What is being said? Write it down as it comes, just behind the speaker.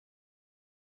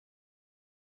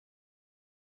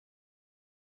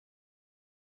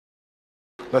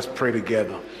Let's pray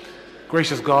together.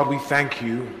 Gracious God, we thank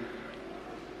you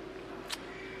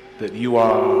that you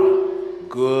are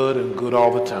good and good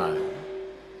all the time.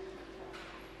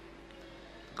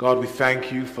 God, we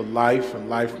thank you for life and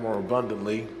life more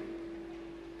abundantly.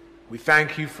 We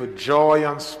thank you for joy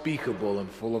unspeakable and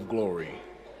full of glory.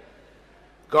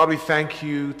 God, we thank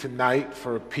you tonight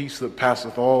for a peace that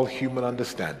passeth all human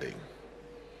understanding.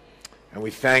 And we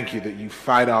thank you that you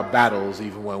fight our battles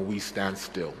even when we stand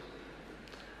still.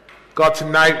 God,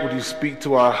 tonight would you speak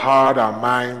to our heart, our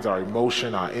minds, our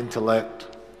emotion, our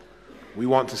intellect. We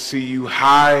want to see you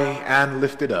high and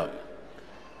lifted up.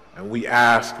 And we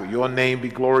ask that your name be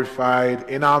glorified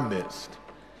in our midst.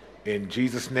 In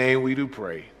Jesus' name we do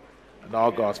pray. And all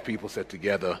God's people said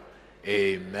together,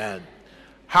 amen.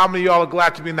 How many of y'all are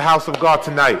glad to be in the house of God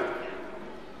tonight?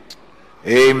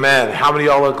 Amen. How many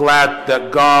of y'all are glad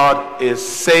that God has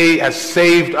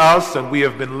saved us and we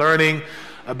have been learning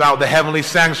about the heavenly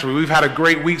sanctuary? We've had a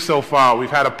great week so far. We've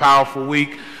had a powerful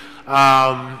week.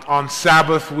 On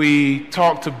Sabbath, we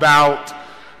talked about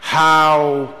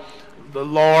how the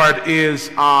Lord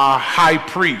is our high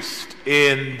priest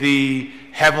in the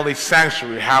heavenly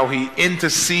sanctuary, how he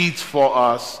intercedes for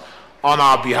us on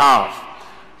our behalf.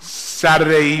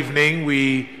 Saturday evening,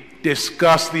 we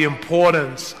discussed the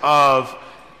importance of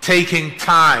taking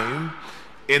time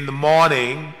in the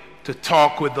morning to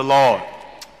talk with the Lord.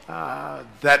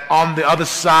 That on the other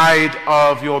side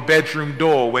of your bedroom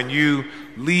door, when you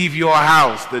leave your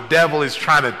house, the devil is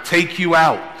trying to take you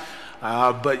out.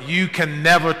 But you can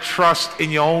never trust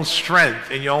in your own strength,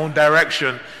 in your own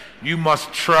direction. You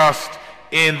must trust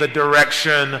in the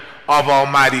direction of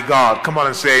Almighty God. Come on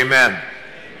and say amen. Amen.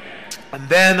 And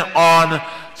then on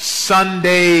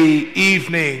Sunday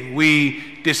evening, we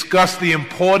discussed the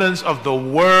importance of the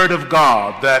Word of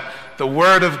God. That the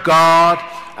Word of God,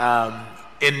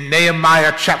 in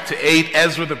Nehemiah chapter 8,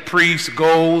 Ezra the priest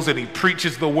goes and he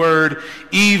preaches the Word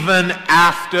even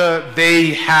after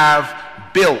they have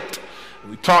built.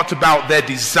 We talked about their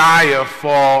desire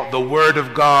for the Word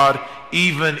of God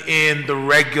even in the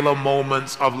regular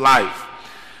moments of life.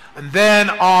 And then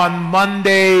on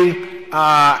Monday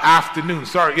afternoon,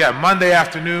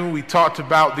 we talked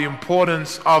about the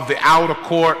importance of the outer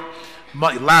court.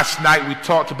 Last night we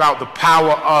talked about the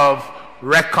power of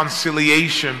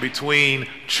reconciliation between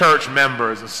church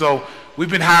members. And so we've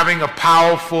been having a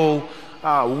powerful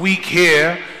week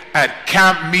here at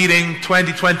Camp Meeting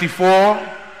 2024.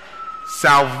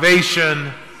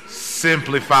 Salvation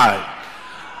Simplified.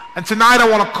 And tonight I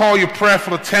want to call your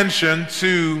prayerful attention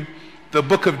to the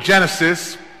book of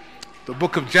Genesis,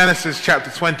 chapter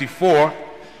 24.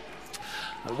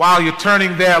 And while you're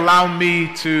turning there, allow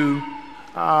me to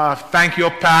thank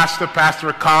your pastor, Pastor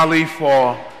Akali,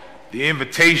 for the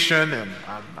invitation. And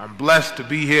I'm blessed to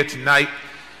be here tonight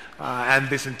and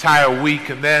this entire week.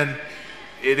 And then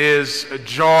it is a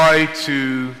joy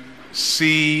to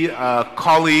see a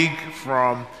colleague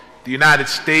from the United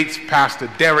States, Pastor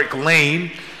Derek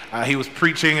Lane. He was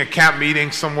preaching a camp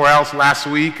meeting somewhere else last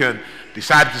week and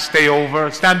decided to stay over.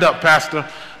 Stand up, Pastor,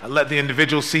 and let the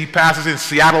individual see. Pastor's in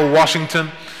Seattle, Washington.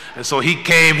 And so he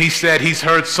came. He said he's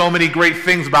heard so many great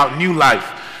things about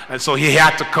Newlife. And so he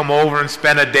had to come over and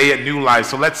spend a day at Newlife.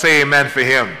 So let's say amen for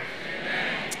him.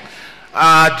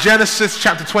 Amen. Genesis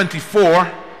chapter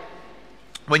 24.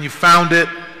 When you found it,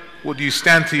 would you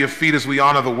stand to your feet as we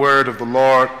honor the word of the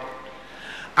Lord?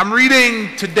 I'm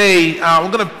reading today,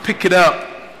 we're going to pick it up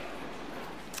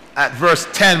at verse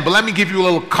 10, but let me give you a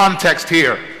little context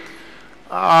here.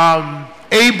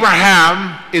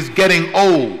 Abraham is getting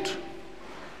old.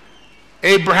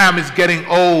 Abraham is getting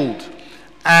old,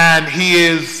 and he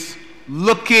is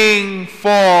looking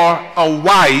for a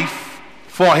wife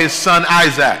for his son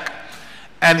Isaac.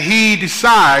 And he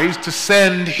decides to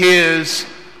send his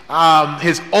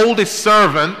oldest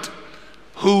servant,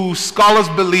 who scholars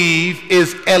believe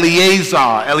is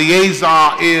Eliezer.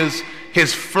 Eliezer is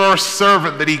his first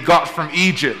servant that he got from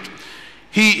Egypt.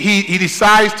 He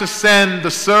decides to send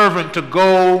the servant to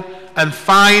go and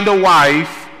find a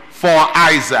wife for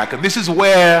Isaac. And this is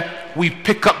where we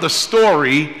pick up the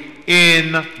story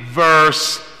in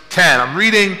verse 10. I'm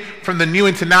reading from the New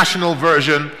International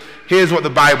Version. Here's what the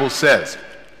Bible says.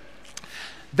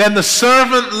 Then the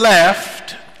servant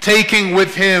left, taking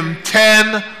with him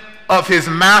 10 of his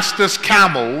master's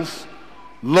camels,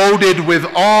 loaded with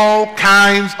all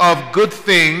kinds of good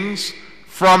things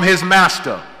from his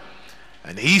master.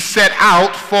 And he set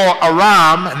out for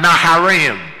Aram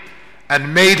Naharaim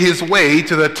and made his way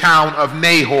to the town of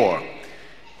Nahor.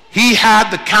 He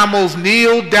had the camels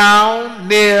kneel down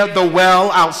near the well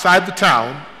outside the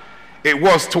town. It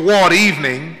was toward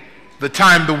evening. the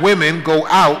time the women go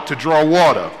out to draw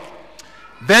water.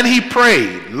 Then he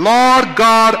prayed, Lord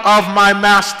God of my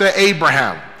master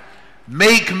Abraham,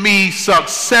 make me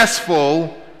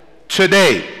successful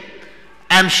today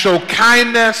and show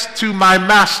kindness to my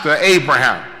master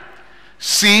Abraham.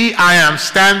 See, I am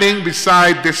standing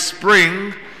beside this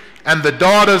spring, and the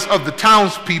daughters of the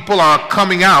townspeople are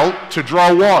coming out to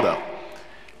draw water.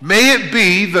 May it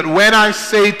be that when I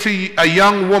say to a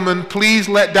young woman, please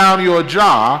let down your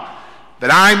jar,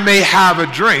 that I may have a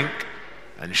drink,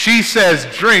 and she says,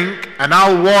 drink, and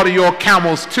I'll water your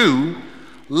camels too,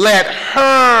 let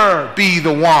her be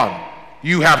the one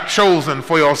you have chosen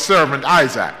for your servant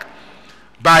Isaac.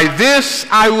 By this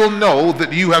I will know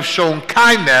that you have shown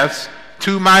kindness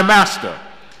to my master.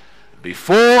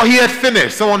 Before he had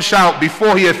finished, someone shout,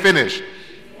 before he had finished.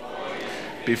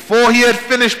 Before he had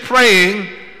finished praying,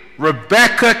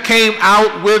 Rebekah came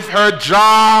out with her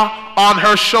jar on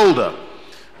her shoulder.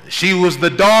 She was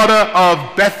the daughter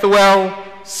of Bethuel,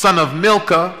 son of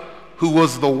Milcah, who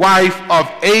was the wife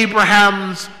of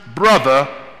Abraham's brother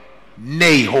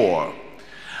Nahor.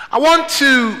 I want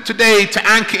to today to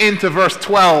anchor into verse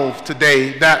 12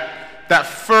 today, that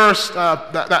first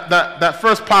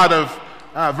part of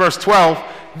verse 12.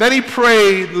 Then he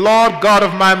prayed, Lord God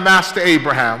of my master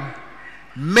Abraham,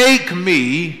 make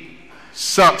me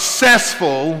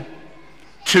successful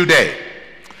today.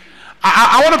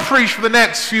 I want to preach for the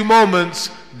next few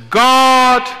moments,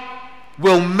 God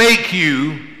will make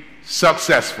you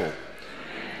successful.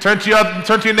 Turn to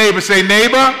your neighbor, say,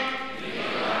 neighbor,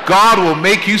 God will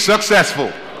make you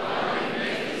successful.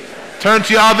 Turn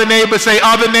to your other neighbor, say,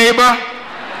 other neighbor,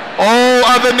 oh,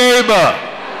 other neighbor,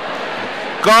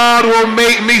 God will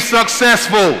make me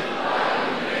successful.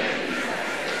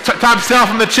 Tap yourself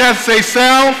on the chest, say,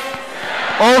 self,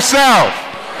 oh, self.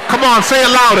 Come on, say it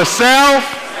louder,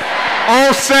 self.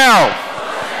 Oh, self,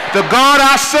 the God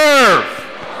I serve,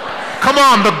 come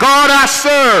on, the God I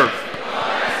serve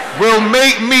will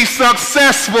make me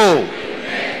successful.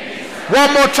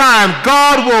 One more time,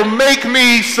 God will make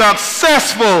me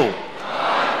successful.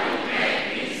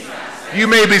 You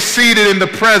may be seated in the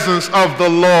presence of the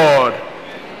Lord.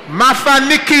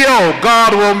 Mafanikio,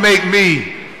 God will make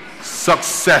me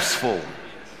successful.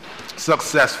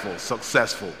 Successful,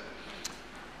 successful.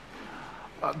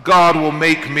 God will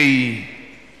make me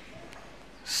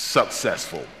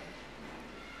successful.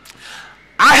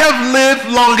 I have lived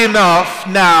long enough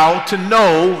now to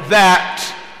know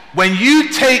that when you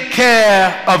take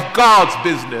care of God's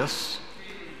business,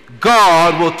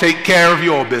 God will take care of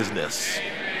your business.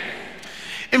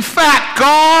 In fact,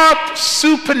 God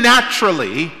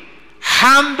supernaturally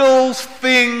handles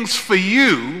things for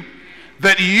you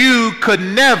that you could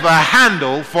never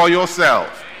handle for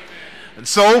yourself. And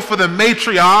so for the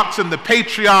matriarchs and the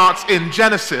patriarchs in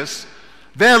Genesis,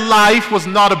 their life was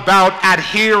not about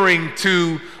adhering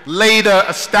to later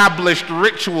established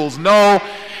rituals. No,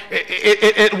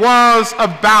 it was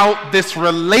about this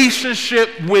relationship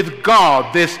with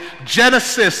God, this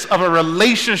genesis of a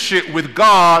relationship with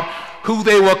God who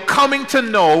they were coming to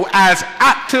know as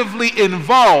actively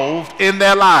involved in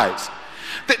their lives.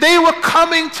 That they were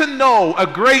coming to know a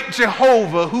great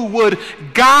Jehovah who would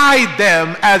guide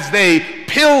them as they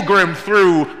pilgrim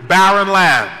through barren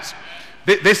lands.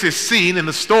 This is seen in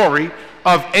the story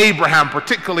of Abraham,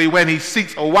 particularly when he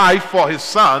seeks a wife for his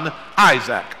son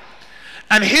Isaac.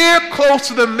 And here, close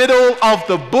to the middle of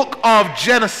the book of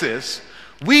Genesis,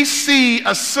 we see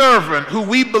a servant who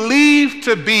we believe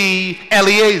to be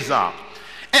Eliezer.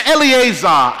 Eliezer,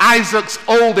 Isaac's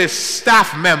oldest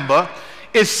staff member,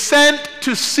 is sent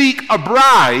to seek a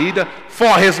bride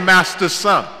for his master's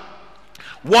son.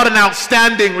 What an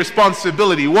outstanding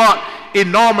responsibility. What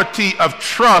enormity of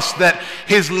trust that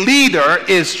his leader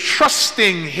is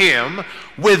trusting him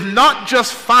with not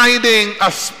just finding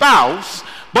a spouse,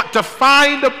 but to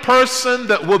find a person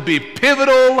that would be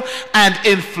pivotal and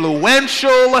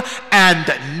influential and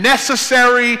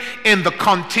necessary in the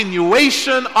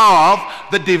continuation of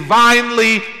the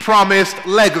divinely promised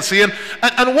legacy.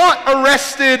 And what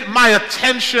arrested my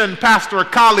attention, Pastor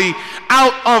Akali,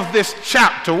 out of this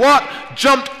chapter, what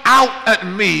jumped out at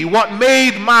me, what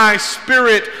made my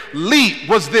spirit leap,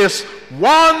 was this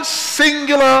one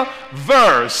singular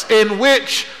verse in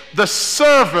which the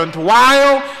servant,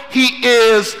 while he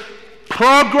is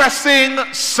progressing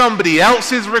somebody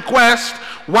else's request,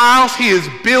 whilst he is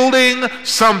building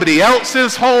somebody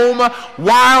else's home,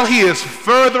 while he is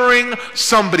furthering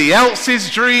somebody else's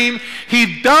dream,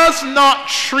 he does not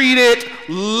treat it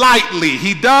lightly.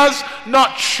 He does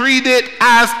not treat it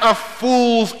as a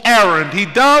fool's errand. He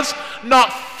does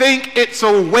not think it's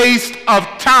a waste of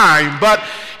time, but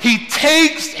he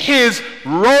takes his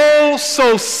role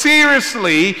so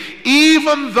seriously,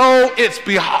 even though it's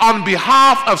on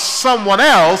behalf of someone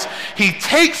else. He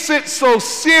takes it so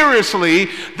seriously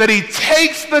that he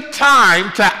takes the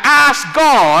time to ask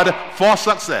God for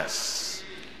success.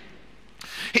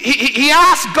 He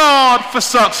asks God for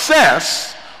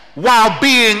success while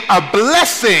being a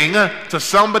blessing to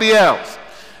somebody else.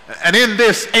 And in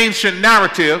this ancient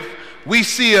narrative, we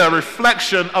see a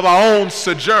reflection of our own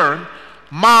sojourn,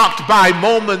 marked by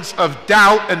moments of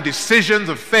doubt and decisions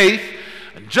of faith.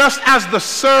 And just as the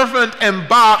servant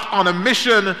embarked on a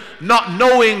mission, not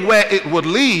knowing where it would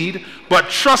lead, but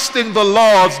trusting the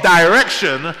Lord's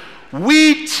direction,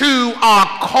 we too are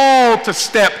called to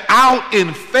step out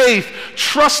in faith,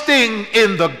 trusting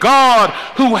in the God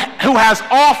who has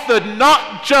authored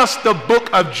not just the book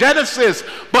of Genesis,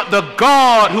 but the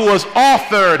God who has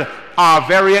authored our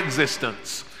very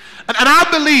existence. And I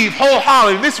believe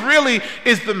wholeheartedly, this really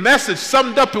is the message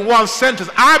summed up in one sentence.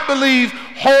 I believe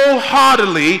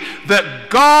wholeheartedly that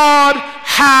God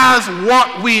has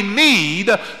what we need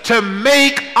to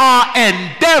make our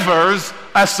endeavors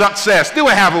a success. Do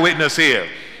I have a witness here?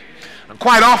 And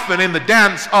quite often in the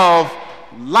dance of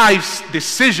life's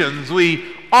decisions,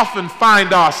 we often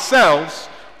find ourselves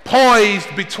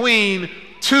poised between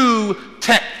two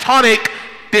tectonic,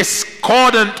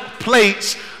 discordant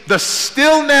plates, the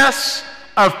stillness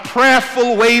of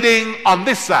prayerful waiting on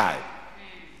this side,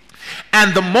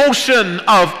 and the motion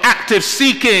of active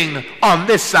seeking on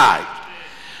this side.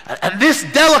 And this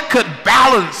delicate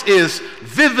balance is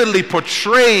vividly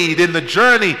portrayed in the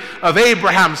journey of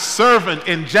Abraham's servant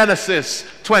in Genesis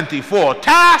 24,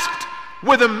 tasked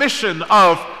with a mission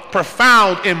of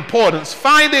profound importance,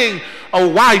 finding a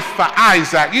wife for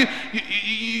Isaac.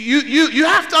 You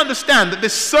have to understand that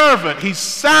this servant, he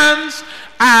stands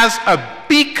as a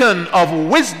beacon of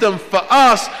wisdom for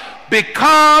us,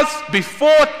 because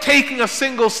before taking a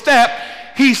single step,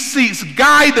 he seeks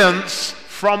guidance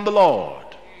from the Lord.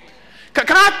 Can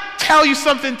I tell you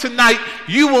something tonight?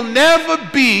 You will never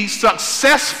be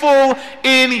successful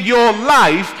in your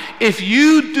life if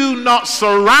you do not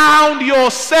surround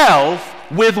yourself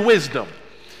with wisdom.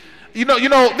 You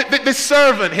know, this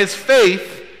servant, his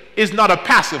faith is not a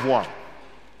passive one.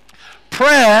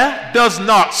 Prayer does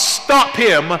not stop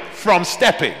him from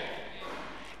stepping.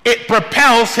 It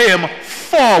propels him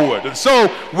forward. And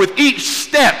so with each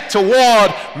step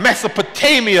toward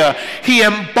Mesopotamia, he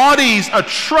embodies a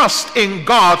trust in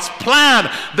God's plan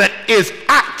that is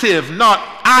active, not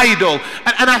idle.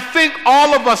 And I think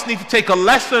all of us need to take a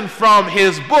lesson from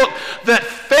his book, that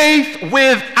faith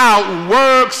without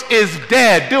works is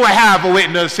dead. Do I have a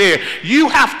witness here? You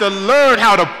have to learn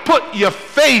how to put your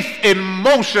faith in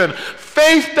motion.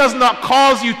 Faith does not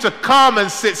cause you to come and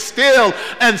sit still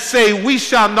and say, we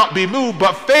shall not be moved.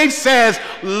 But faith says,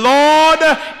 Lord,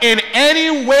 in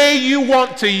any way you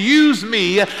want to use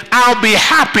me, I'll be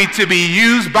happy to be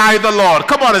used by the Lord.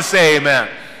 Come on and say amen.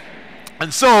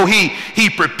 And so he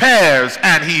prepares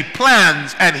and he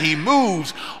plans and he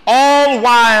moves, all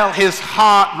while his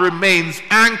heart remains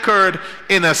anchored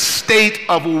in a state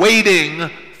of waiting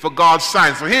for God's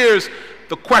sign. So here's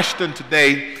the question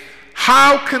today.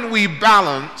 How can we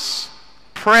balance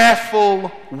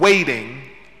prayerful waiting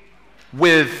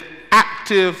with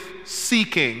active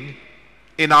seeking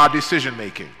in our decision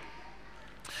making?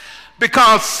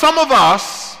 Because some of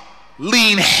us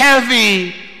lean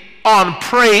heavy on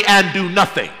pray and do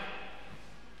nothing.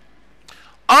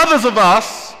 Others of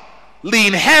us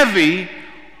lean heavy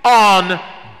on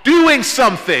doing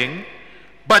something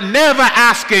but never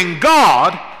asking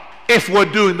God if we're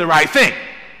doing the right thing.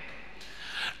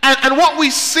 And what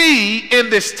we see in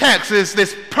this text is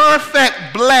this perfect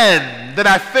blend that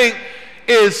I think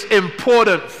is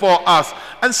important for us.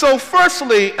 And so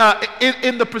firstly,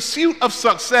 in the pursuit of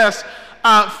success,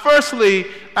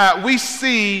 we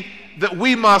see that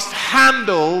we must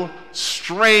handle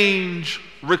strange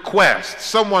requests.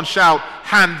 Someone shout,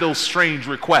 handle strange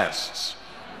requests.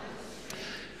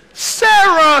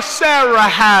 Sarah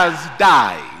has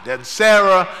died, and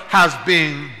Sarah has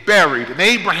been buried, and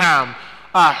Abraham,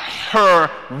 her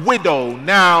widow,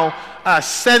 now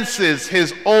senses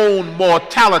his own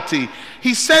mortality.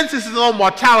 He senses his own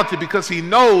mortality because he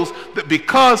knows that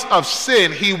because of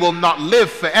sin he will not live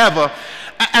forever.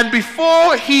 And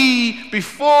before he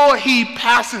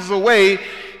passes away,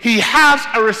 he has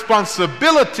a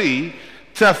responsibility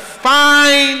to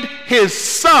find his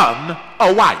son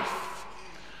a wife.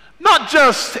 Not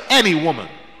just any woman,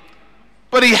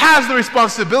 but he has the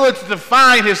responsibility to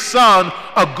find his son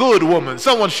a good woman.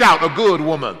 Someone shout, a good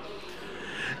woman.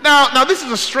 Now this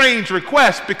is a strange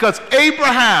request, because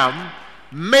Abraham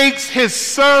makes his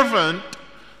servant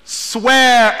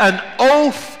swear an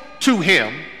oath to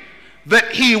him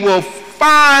that he will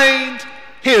find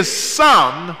his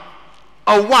son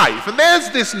a wife. And there's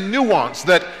this nuance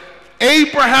that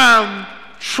Abraham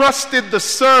trusted the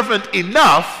servant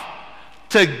enough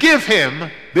to give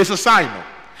him this assignment.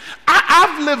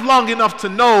 I've lived long enough to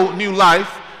know, New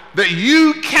Life, that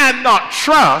you cannot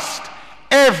trust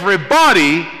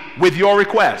everybody with your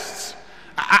requests.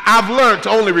 I've learned to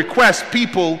only request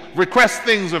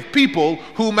things of people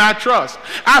whom I trust.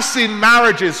 I've seen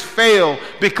marriages fail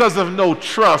because of no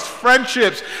trust.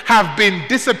 Friendships have been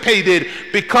dissipated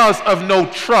because of no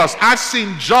trust. I've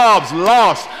seen jobs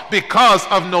lost because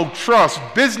of no trust.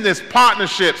 Business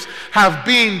partnerships have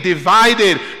been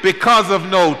divided because of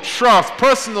no trust.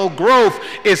 Personal growth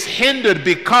is hindered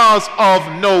because of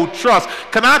no trust.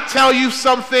 Can I tell you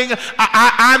something?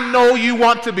 I know you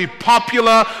want to be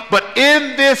popular, but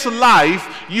in this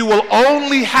life, you will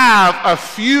only have a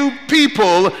few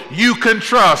people you can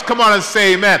trust. Come on and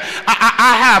say amen.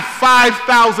 I have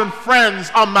 5,000 friends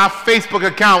on my Facebook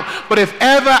account, but if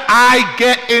ever I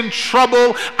get in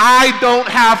trouble, I don't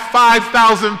have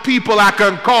 5,000 people I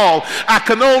can call. I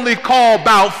can only call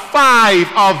about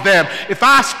 5 of them. If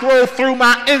I scroll through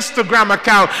my Instagram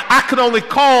account, I can only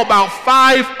call about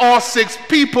 5 or 6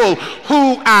 people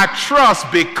who I trust,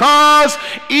 because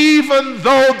even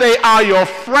though they are your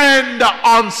friend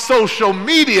on social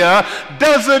media,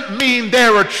 doesn't mean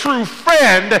they're a true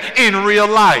friend in real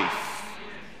life.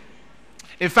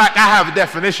 In fact, I have a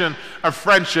definition of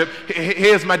friendship.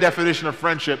 Here's my definition of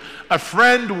friendship. A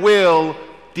friend will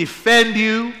defend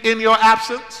you in your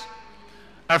absence.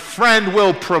 A friend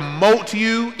will promote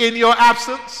you in your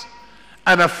absence.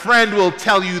 And a friend will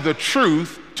tell you the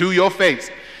truth to your face.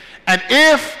 And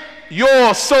if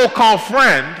your so-called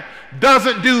friend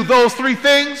doesn't do those 3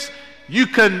 things, you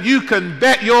can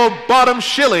bet your bottom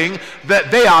shilling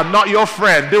that they are not your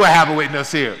friend. Do I have a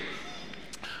witness here?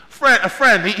 A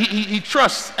friend, he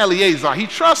trusts Eliezer. He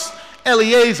trusts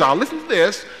Eliezer. Listen to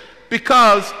this,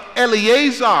 because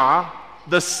Eliezer,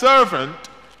 the servant,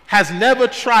 has never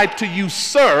tried to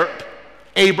usurp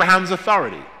Abraham's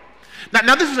authority.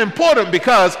 Now this is important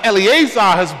because Eliezer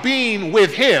has been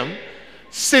with him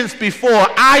since before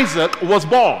Isaac was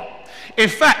born. In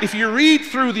fact, if you read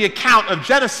through the account of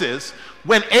Genesis,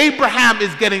 when Abraham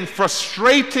is getting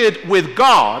frustrated with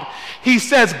God, he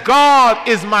says, God,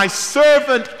 is my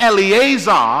servant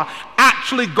Eliezer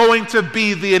actually going to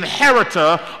be the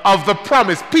inheritor of the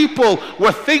promise? People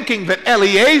were thinking that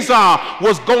Eliezer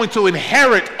was going to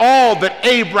inherit all that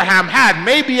Abraham had.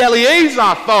 Maybe Eliezer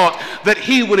thought that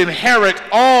he would inherit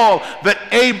all that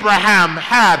Abraham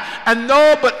had. And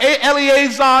no, but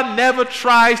Eliezer never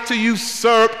tries to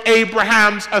usurp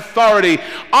Abraham's authority.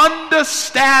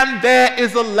 Understand, there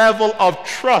is a level of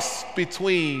trust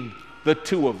between the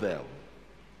two of them.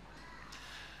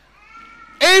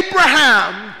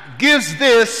 Abraham gives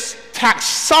this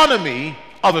taxonomy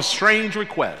of a strange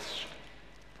request.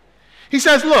 He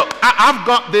says, look, I've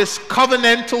got this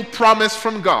covenantal promise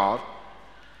from God,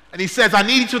 and he says, I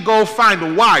need you to go find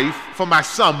a wife for my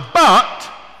son,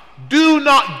 but do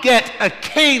not get a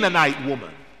Canaanite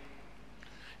woman.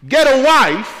 Get a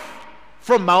wife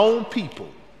from my own people.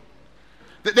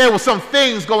 That there were some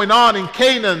things going on in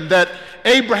Canaan that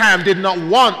Abraham did not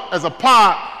want as a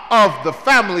part of the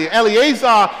family. Eliezer,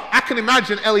 I can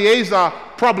imagine Eliezer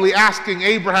probably asking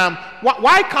Abraham,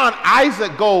 why can't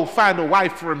Isaac go find a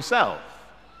wife for himself?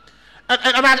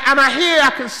 And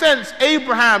I can sense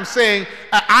Abraham saying,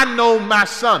 I know my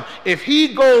son. If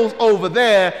he goes over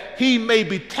there, he may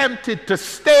be tempted to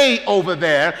stay over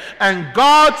there. And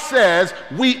God says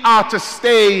we are to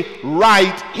stay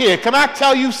right here. Can I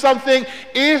tell you something?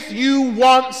 If you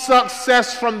want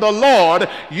success from the Lord,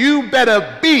 you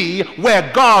better be where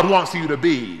God wants you to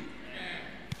be.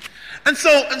 And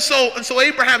so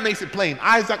Abraham makes it plain.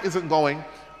 Isaac isn't going.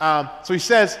 So he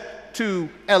says to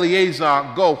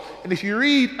Eliezer, go. And if you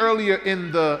read earlier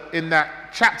in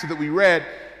that chapter that we read,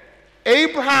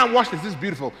 Abraham, watch this is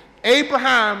beautiful.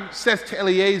 Abraham says to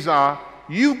Eliezer,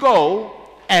 you go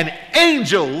and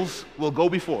angels will go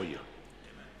before you.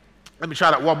 Let me try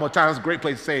that one more time. That's a great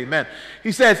place to say amen.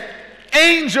 He says,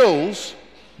 angels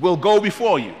will go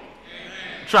before you.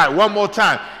 Amen. Try it one more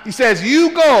time. He says,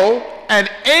 you go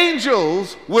and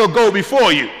angels will go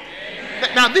before you.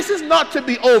 Now, this is not to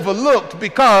be overlooked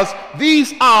because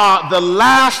these are the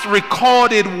last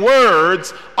recorded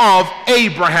words of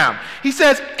Abraham. He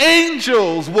says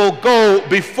angels will go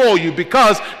before you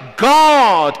because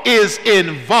God is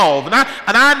involved. And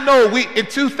I know in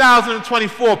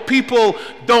 2024, people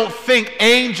don't think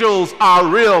angels are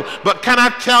real. But can I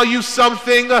tell you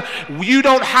something? You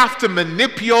don't have to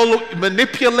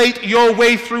manipulate your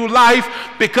way through life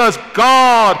because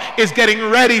God is getting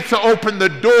ready to open the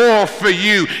door for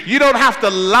you. You don't have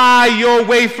to lie your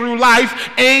way through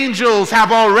life. Angels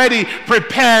have already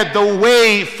prepared the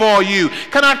way for you.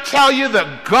 Can I tell you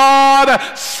that God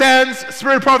sends,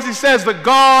 Spirit of Prophecy says that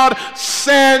God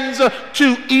sends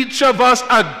to each of us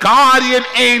a guardian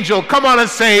angel. Come on and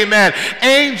say amen.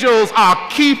 Angels are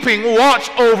keeping watch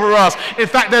over us. In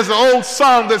fact, there's an old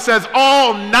song that says,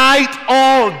 all night,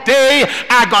 all day,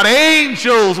 I got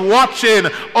angels watching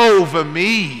over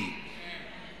me.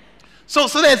 So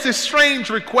there's this strange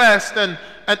request, and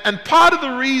part of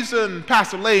the reason,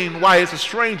 Pastor Lane, why it's a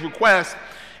strange request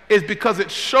is because it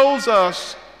shows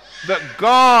us that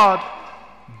God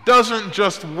doesn't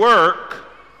just work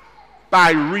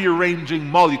by rearranging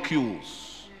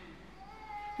molecules.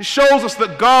 It shows us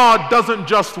that God doesn't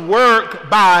just work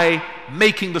by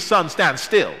making the sun stand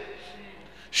still.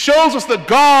 Shows us that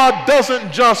God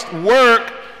doesn't just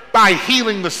work by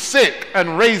healing the sick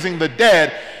and raising the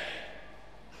dead.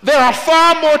 There are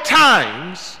far more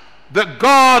times that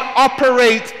God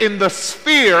operates in the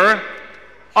sphere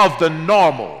of the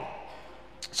normal.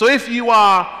 So if you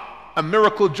are a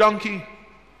miracle junkie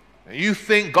and you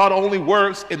think God only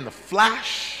works in the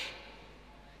flash,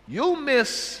 you'll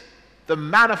miss the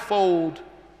manifold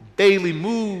daily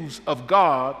moves of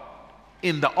God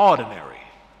in the ordinary.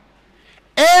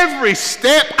 Every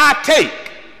step I take,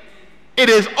 it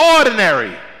is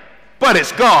ordinary, but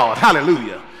it's God.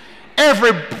 Hallelujah.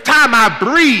 Every time I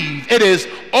breathe, it is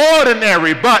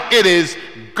ordinary, but it is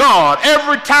God.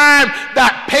 Every time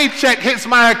that paycheck hits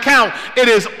my account, it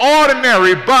is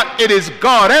ordinary, but it is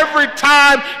God. Every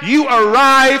time you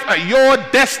arrive at your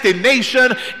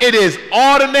destination, it is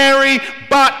ordinary,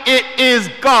 but it is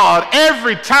God.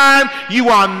 Every time you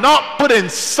are not putting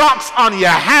socks on your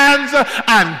hands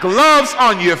and gloves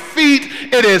on your feet,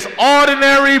 it is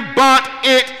ordinary, but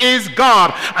it is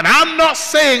God. And I'm not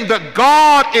saying that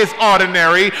God is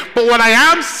ordinary, but what I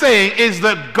am saying is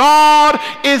that God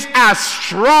is as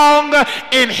strong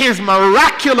in his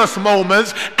miraculous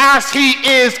moments as he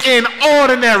is in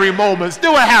ordinary moments.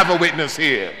 Do I have a witness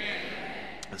here?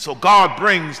 And so God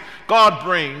brings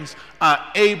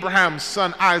Abraham's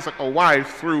son Isaac a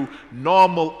wife through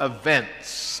normal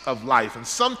events of life. And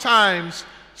sometimes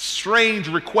strange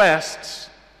requests,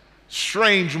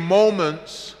 strange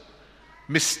moments,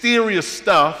 mysterious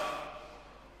stuff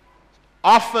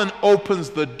often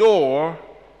opens the door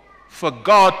for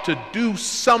God to do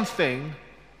something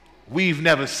we've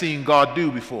never seen God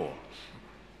do before.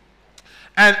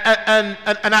 And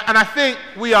I think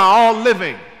we are all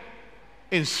living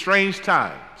in strange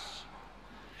times.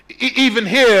 Even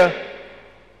here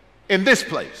in this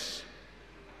place,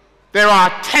 there are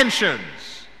tensions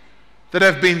that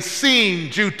have been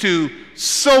seen due to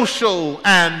social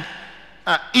and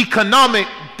economic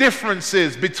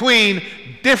differences between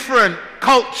different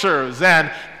cultures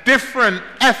and different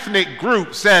ethnic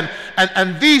groups, and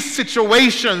these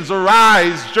situations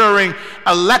arise during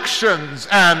elections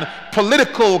and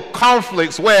political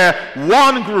conflicts where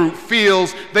one group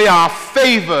feels they are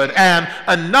favored and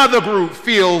another group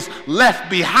feels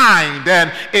left behind,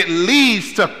 and it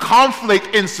leads to conflict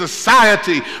in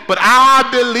society. But I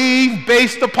believe,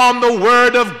 based upon the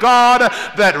word of God,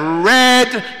 that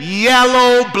red,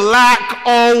 yellow, black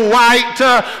or white,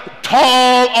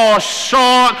 tall or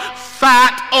short,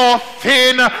 fat or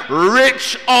thin,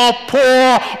 rich or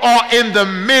poor, or in the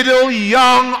middle,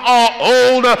 young or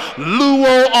old,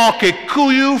 Luo or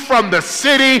Kikuyu, from the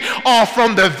city or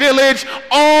from the village,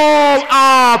 all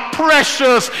are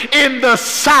precious in the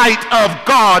sight of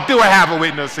God. Do I have a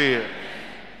witness here?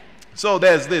 So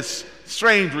there's this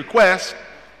strange request,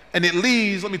 and it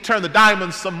leads, let me turn the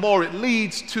diamonds some more, it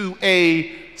leads to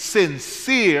a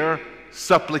sincere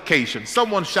supplication.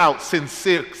 Someone shout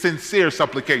sincere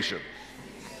supplication.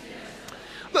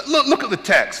 Look at the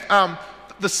text.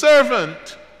 The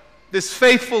servant, this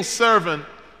faithful servant,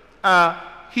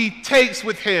 he takes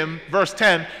with him, verse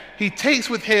 10, he takes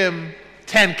with him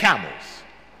 10 camels.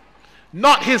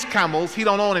 Not his camels. He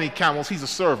don't own any camels. He's a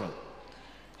servant.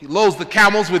 He loads the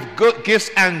camels with good gifts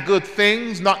and good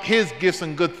things, not his gifts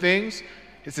and good things.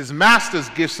 It's his master's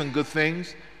gifts and good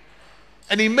things.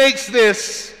 And he makes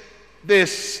this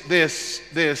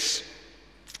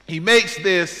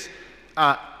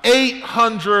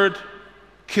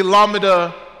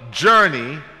 800-kilometer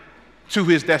journey to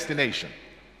his destination.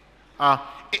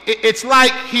 it's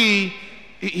like he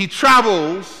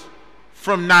travels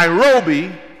from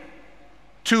Nairobi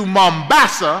to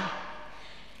Mombasa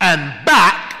and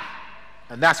back,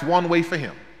 and that's one way for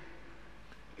him.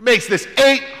 He makes this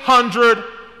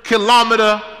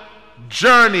 800-kilometer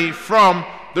journey from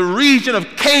the region of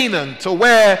Canaan to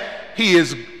where he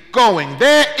is going.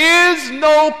 There is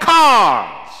no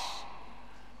cars.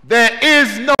 There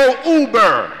is no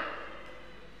Uber.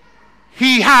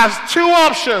 He has two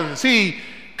options. He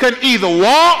can either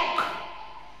walk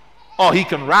or he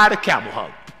can ride a camel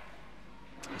hump.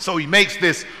 So he makes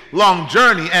this long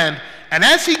journey, and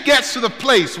as he gets to the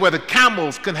place where the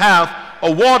camels can have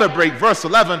a water break, verse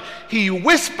 11, he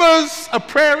whispers a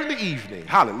prayer in the evening.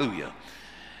 Hallelujah.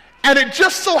 And it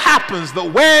just so happens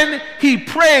that when he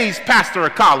prays, Pastor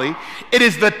Akali, it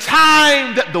is the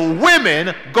time that the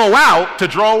women go out to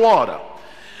draw water.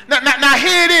 Now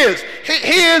here it is.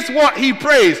 Here's what he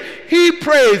prays. He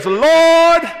prays,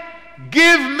 Lord,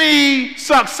 give me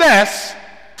success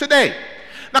today.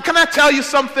 Now, can I tell you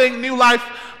something, New Life?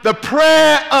 The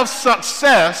prayer of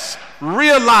success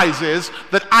realizes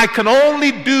that I can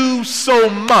only do so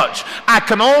much. I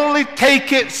can only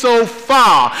take it so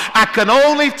far. I can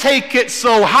only take it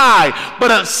so high. But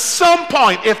at some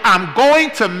point, if I'm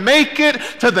going to make it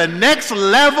to the next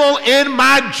level in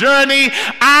my journey,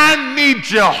 I need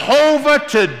Jehovah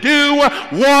to do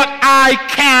what I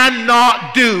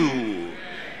cannot do.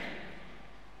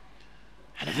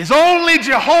 And it is only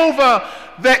Jehovah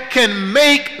that can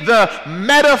make the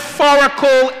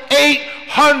metaphorical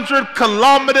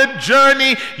 800-kilometer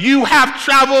journey you have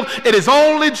traveled. It is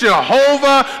only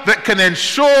Jehovah that can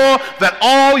ensure that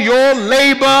all your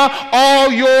labor,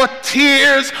 all your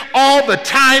tears, all the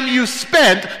time you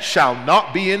spent shall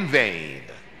not be in vain.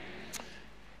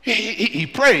 He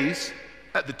prays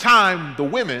at the time the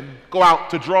women go out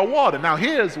to draw water. Now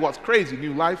here's what's crazy,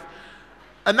 New Life.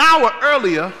 An hour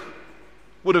earlier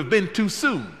would have been too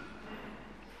soon.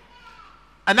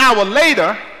 An hour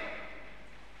later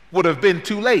would have been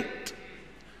too late.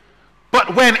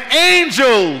 But when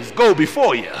angels go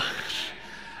before you,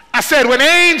 I said when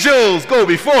angels go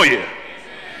before you,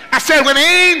 I said when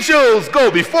angels go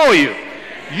before you,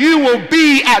 you will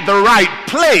be at the right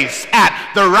place at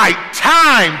the right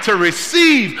time to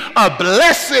receive a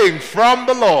blessing from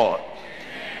the Lord.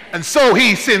 And so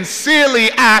he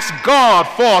sincerely asked God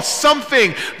for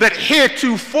something that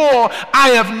heretofore I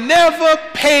have never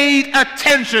paid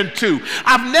attention to.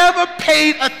 I've never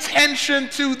paid attention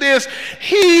to this.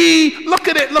 Look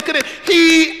at it.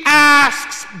 He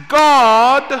asks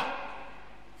God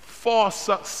for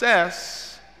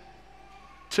success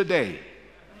today.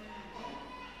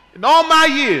 In all my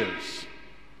years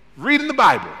reading the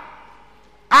Bible,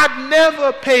 I've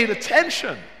never paid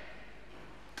attention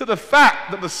to the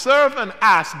fact that the servant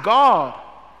asked God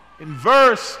in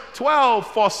verse 12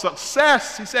 for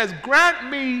success. He says,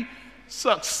 grant me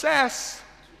success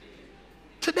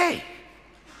today,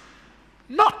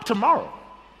 not tomorrow,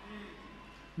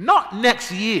 not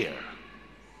next year,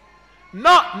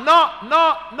 not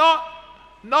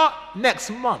next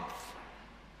month,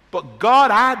 but God,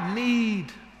 I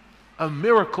need a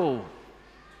miracle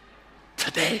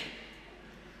today.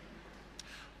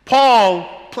 Paul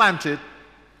planted,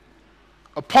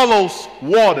 Apollos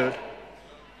watered,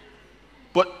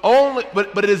 but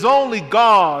it is only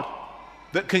God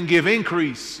that can give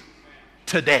increase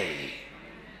today.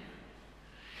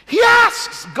 He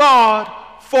asks God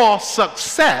for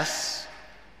success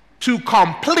to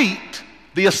complete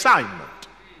the assignment.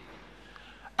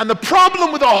 And the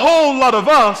problem with a whole lot of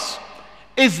us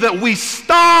is that we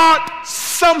start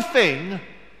something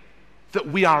that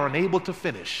we are unable to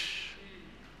finish.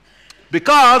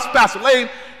 Because, Pastor Lane,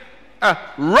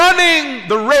 running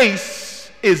the race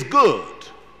is good.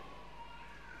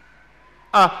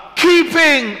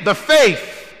 Keeping the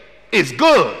faith is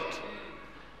good.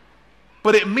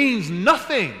 But it means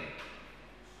nothing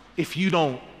if you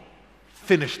don't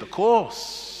finish the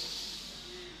course.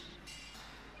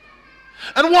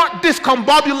 And what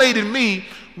discombobulated me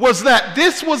was that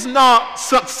this was not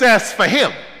success for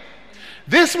him.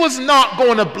 This was not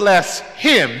going to bless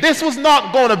him. This was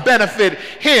not going to benefit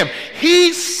him.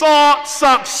 He sought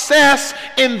success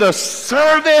in the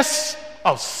service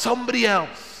of somebody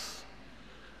else.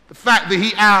 The fact that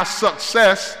he asked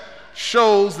success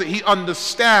shows that he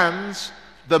understands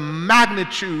the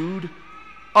magnitude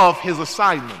of his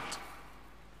assignment.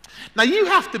 Now you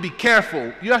have to be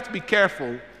careful. You have to be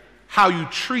careful how you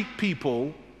treat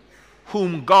people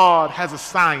whom God has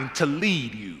assigned to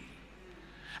lead you.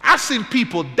 I've seen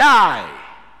people die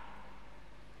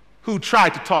who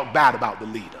tried to talk bad about the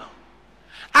leader.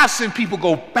 I've seen people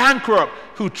go bankrupt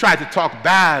who tried to talk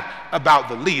bad about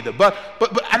the leader.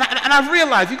 And I've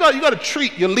realized you got to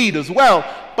treat your leaders well.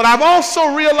 But I've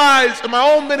also realized in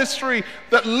my own ministry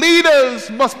that leaders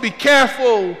must be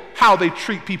careful how they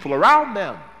treat people around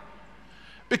them.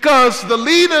 Because the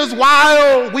leaders,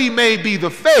 while we may be the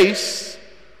face,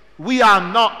 we are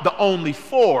not the only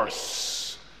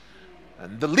force.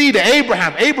 And the leader,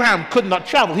 Abraham could not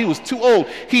travel. He was too old.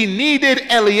 He needed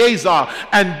Eliezer.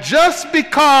 And just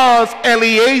because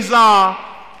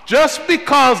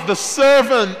the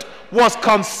servant was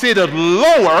considered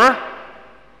lower,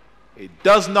 it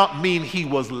does not mean he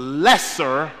was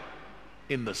lesser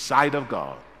in the sight of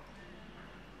God.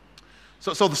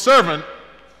 So the servant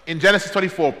in Genesis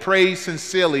 24 prays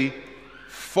sincerely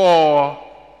for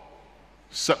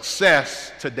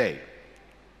success today.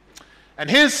 And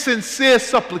his sincere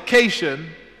supplication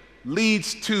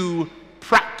leads to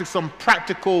some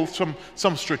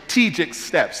strategic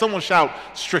steps. Someone shout,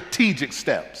 strategic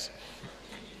steps.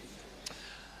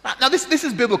 Now this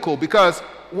is biblical, because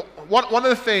one of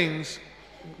the things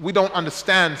we don't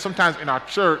understand sometimes in our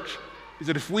church is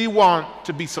that if we want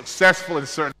to be successful in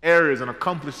certain areas and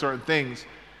accomplish certain things,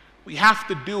 we have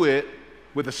to do it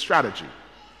with a strategy.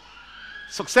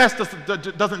 Success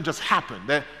doesn't just happen.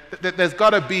 There's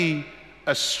got to be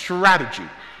a strategy.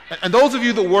 And those of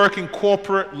you that work in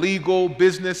corporate, legal,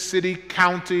 business, city,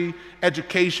 county,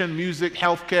 education, music,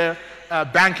 healthcare,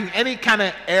 banking, any kind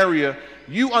of area,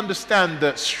 you understand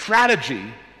that strategy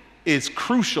is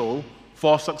crucial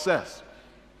for success.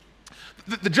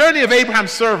 The journey of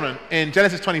Abraham's servant in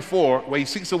Genesis 24, where he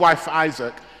seeks a wife for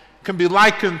Isaac, can be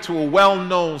likened to a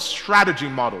well-known strategy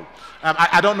model.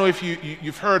 I don't know if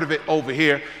you've heard of it over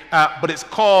here, but it's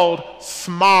called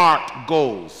SMART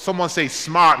goals. Someone say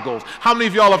SMART goals. How many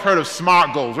of y'all have heard of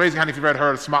SMART goals? Raise your hand if you've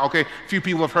heard of SMART. Okay, a few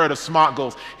people have heard of SMART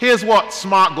goals. Here's what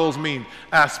SMART goals mean.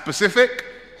 Specific,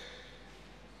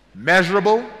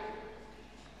 measurable,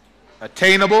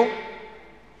 attainable.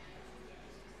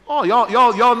 Oh,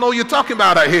 y'all know what you're talking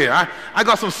about out here. I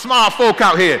got some smart folk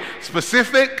out here.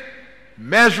 Specific,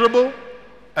 measurable,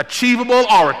 achievable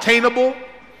or attainable,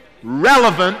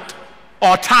 relevant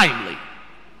or timely.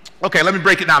 Okay, let me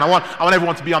break it down. I want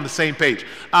everyone to be on the same page.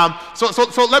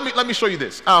 So let me show you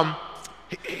this.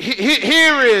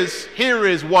 Here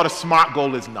is what a SMART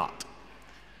goal is not.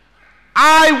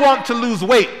 I want to lose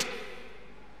weight.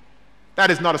 That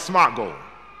is not a SMART goal.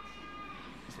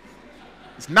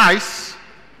 It's nice,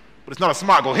 but it's not a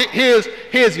SMART goal.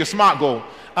 Here's your SMART goal.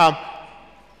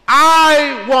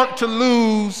 I want to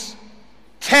lose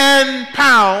 10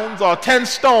 pounds or 10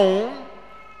 stone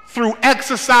through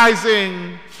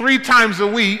exercising 3 times a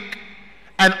week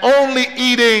and only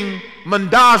eating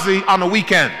mandazi on a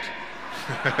weekend.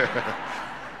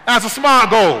 That's a SMART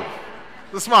goal.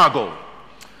 It's a SMART goal.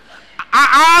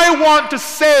 I want to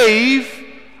save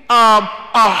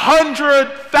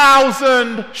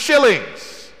 100,000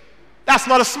 shillings. That's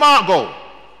not a SMART goal.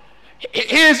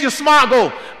 Here's your SMART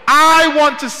goal. I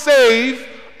want to save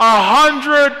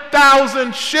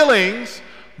 100,000 shillings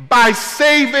by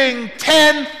saving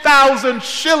 10,000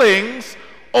 shillings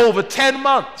over 10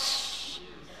 months.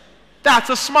 That's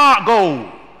a SMART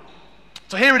goal.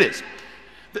 So here it is.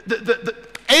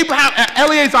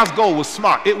 Eliezer's goal was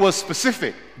smart. It was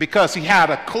specific because he had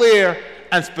a clear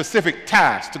and specific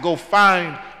task to go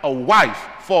find a wife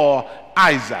for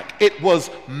Isaac. It was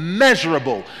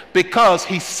measurable because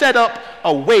he set up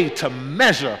a way to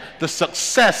measure the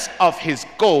success of his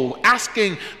goal,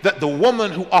 asking that the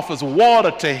woman who offers water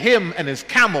to him and his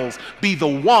camels be the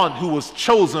one who was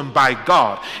chosen by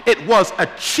God. It was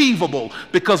achievable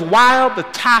because while the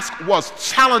task was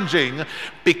challenging,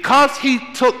 because he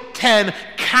took 10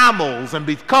 camels and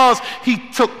because he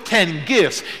took 10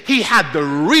 gifts, he had the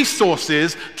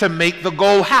resources to make the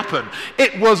goal happen.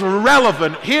 It was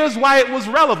relevant. Here's why it was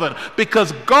relevant.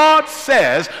 Because God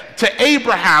says to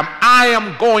Abraham, I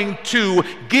am going to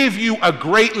give you a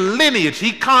great lineage.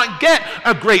 He can't get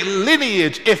a great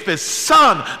lineage if his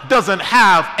son doesn't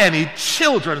have any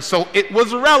children. So it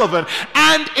was relevant,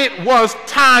 and it was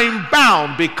time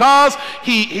bound because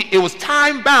he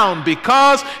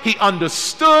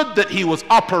understood that he was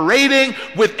operating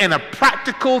within a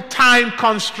practical time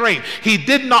constraint. He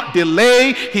did not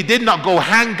delay. He did not go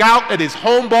hang out at his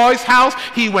homeboy's house.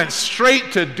 He went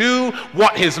straight to do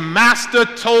what his master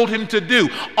told him to do.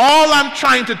 All I'm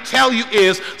trying to tell you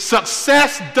is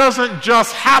success doesn't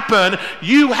just happen.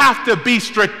 You have to be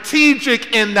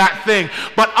strategic in that thing.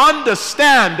 But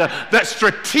understand that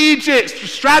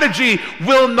strategy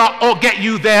will not get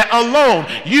you there alone.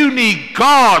 You need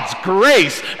God's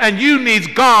grace and you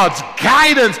need God's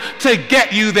guidance to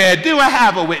get you there. Do I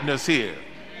have a witness here?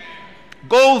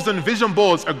 Goals and vision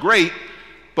boards are great,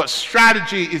 but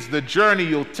strategy is the journey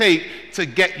you'll take to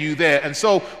get you there. And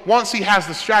so once he has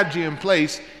the strategy in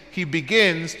place, he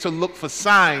begins to look for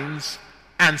signs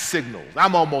and signals.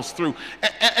 I'm almost through.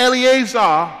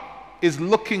 Eleazar is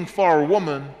looking for a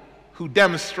woman who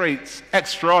demonstrates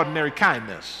extraordinary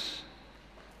kindness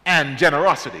and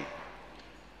generosity.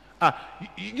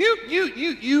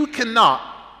 You cannot,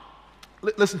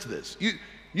 listen to this,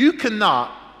 you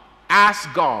cannot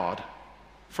ask God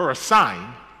for a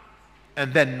sign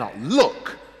and then not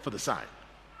look for the sign.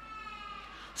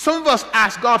 Some of us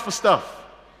ask God for stuff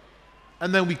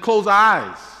and then we close our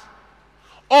eyes.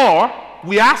 Or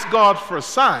we ask God for a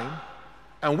sign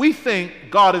and we think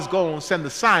God is going to send the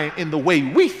sign in the way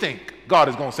we think God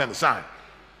is going to send the sign.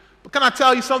 But can I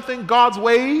tell you something? God's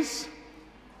ways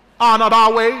are not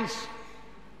our ways.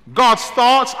 God's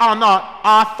thoughts are not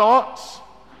our thoughts.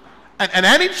 And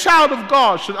any child of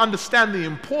God should understand the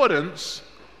importance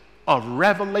of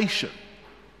revelation.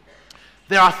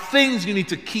 There are things you need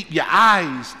to keep your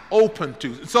eyes open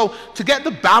to. So to get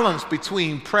the balance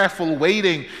between prayerful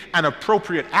waiting and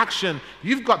appropriate action,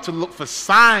 you've got to look for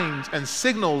signs and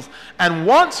signals. And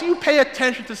once you pay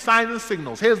attention to signs and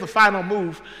signals, here's the final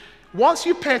move. Once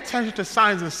you pay attention to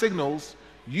signs and signals,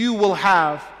 you will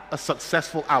have a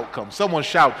successful outcome. Someone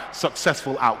shout,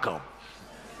 successful outcome.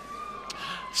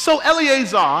 So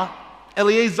Eleazar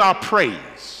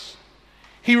prays.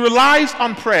 He relies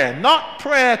on prayer, not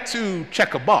prayer to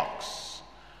check a box,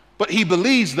 but he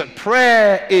believes that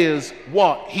prayer is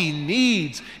what he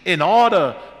needs in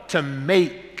order to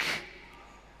make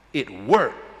it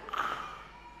work.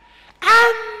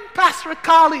 And Pastor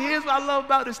Akali, here's what I love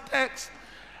about this text.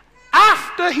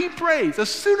 After he prays, as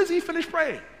soon as he finished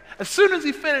praying, as soon as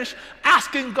he finished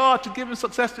asking God to give him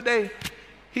success today,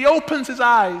 he opens his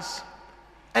eyes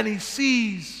and he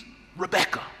sees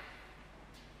Rebecca.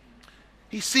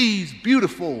 He sees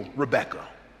beautiful Rebecca.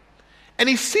 And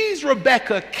he sees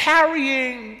Rebecca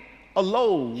carrying a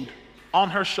load on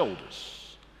her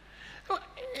shoulders.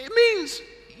 It means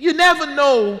you never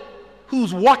know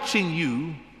who's watching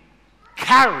you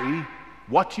carry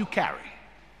what you carry.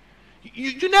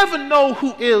 You never know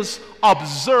who is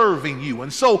observing you.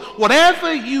 And so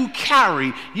whatever you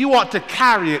carry, you ought to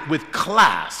carry it with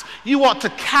class. You ought to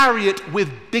carry it with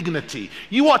dignity.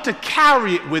 You ought to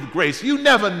carry it with grace. You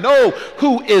never know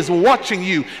who is watching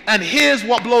you. And here's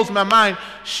what blows my mind.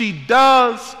 She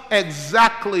does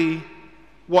exactly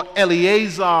what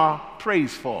Eleazar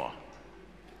prays for.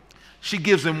 She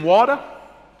gives him water.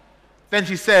 Then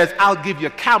she says, I'll give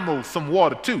your camels some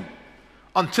water too,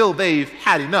 until they've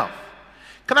had enough.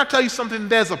 Can I tell you something?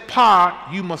 There's a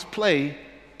part you must play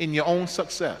in your own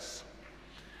success.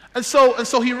 And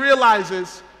so he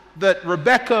realizes that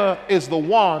Rebecca is the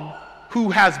one who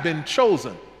has been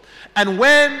chosen. And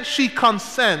when she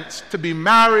consents to be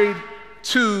married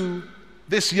to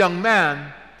this young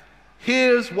man,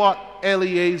 here's what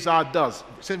Eleazar does.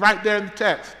 It's right there in the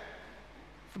text.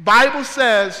 The Bible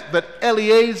says that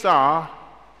Eleazar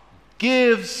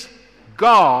gives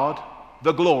God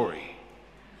the glory.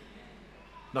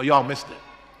 No, y'all missed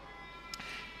it.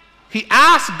 He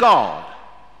asked God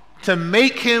to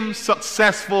make him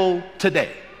successful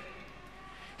today.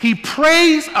 He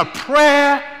prays a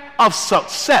prayer of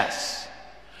success.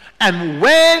 And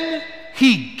when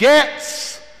he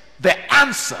gets the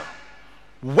answer,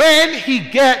 when he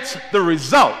gets the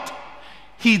result,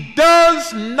 he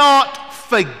does not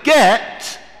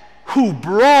forget who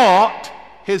brought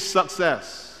his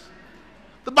success.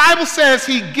 The Bible says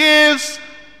he gives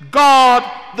God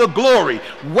the glory.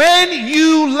 When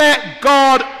you let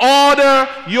God order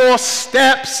your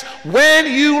steps, when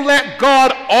you let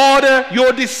God order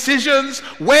your decisions,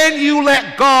 when you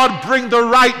let God bring the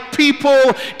right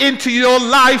people into your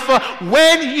life,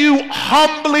 when you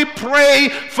humbly pray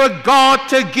for God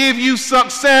to give you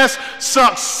success,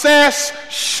 success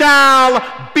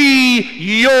shall be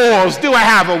yours. Do I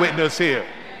have a witness here?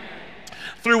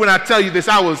 Through when I tell you this,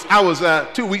 I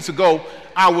was 2 weeks ago,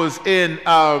 I was in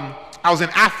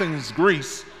Athens,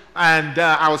 Greece, and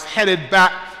I was headed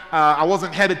back. I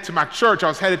wasn't headed to my church. I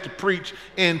was headed to preach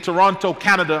in Toronto,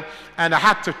 Canada, and I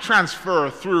had to transfer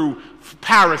through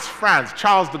Paris, France,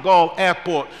 Charles de Gaulle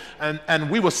Airport, and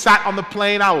we were sat on the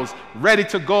plane. I was ready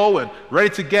to go and ready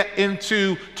to get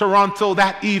into Toronto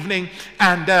that evening,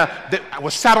 and I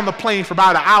was sat on the plane for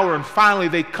about an hour, and finally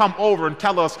they come over and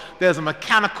tell us there's a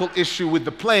mechanical issue with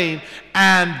the plane,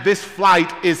 and this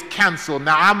flight is canceled.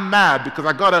 Now I'm mad because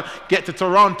I gotta get to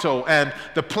Toronto, and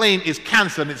the plane is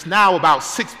canceled. It's now about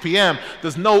 6 p.m.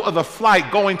 There's no other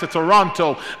flight going to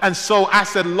Toronto, and so I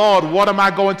said, Lord, what am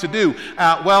I going to do?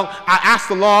 Well, I asked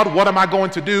the Lord, what am I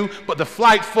going to do? But the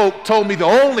flight folk told me the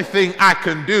only thing I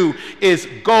can do is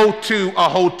go to a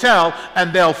hotel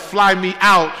and they'll fly me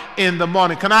out in the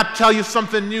morning. Can I tell you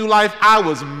something, New Life? I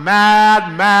was mad.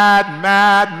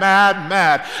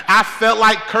 I felt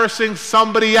like cursing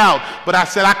somebody out, but I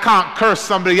said I can't curse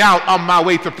somebody out on my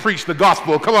way to preach the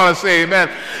gospel. Come on and say amen.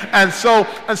 And so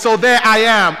there I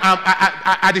am.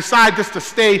 I decided just to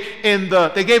stay in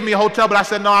they gave me a hotel, but I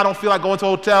said, no, I don't feel like going to a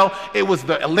hotel. It was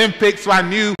the Olympics, so I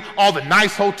knew all the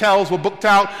nice hotels were booked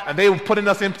out, and they were putting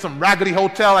us in some raggedy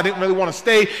hotel. I didn't really want to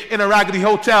stay in a raggedy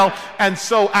hotel, and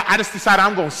so I just decided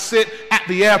I'm going to sit at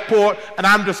the airport, and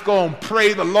I'm just going to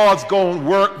pray the Lord's going to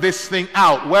work this thing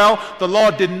out. Well, the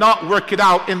Lord did not work it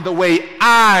out in the way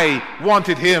I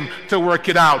wanted him to work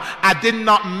it out. I did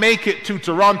not make it to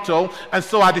Toronto, and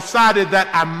so I decided that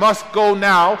I must go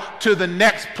now to the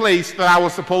next place that I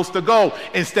was supposed to go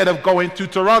instead of going to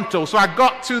Toronto. So I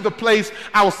got to the place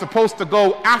I was supposed to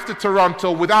go after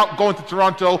Toronto without going to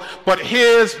Toronto, but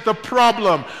here's the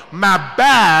problem. My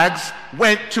bags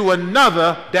went to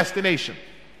another destination.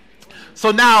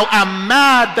 So now I'm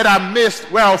mad that I missed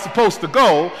where I was supposed to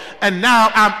go, and now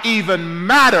I'm even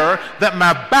madder that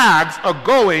my bags are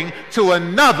going to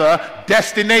another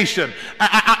destination.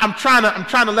 I'm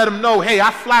trying to let them know, hey, I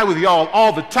fly with y'all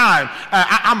all the time.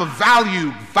 I'm a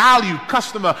value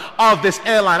customer of this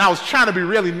airline. I was trying to be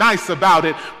really nice about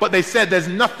it, but they said there's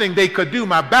nothing they could do.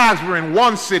 My bags were in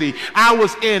one city. I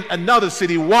was in another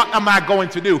city. What am I going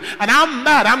to do? And I'm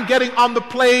mad. I'm getting on the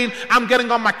plane. I'm getting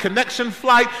on my connection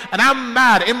flight, and I'm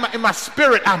mad. In my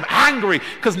spirit, I'm angry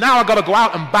because now I got to go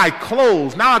out and buy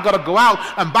clothes. Now I got to go out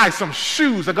and buy some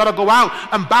shoes. I got to go out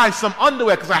and buy some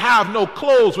underwear because I have no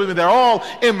clothes with me. They're all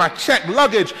in my checked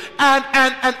luggage. And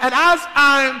as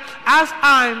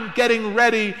I'm getting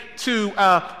ready to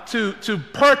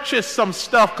purchase some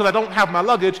stuff because I don't have my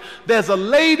luggage, there's a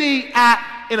lady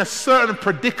in a certain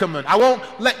predicament. I won't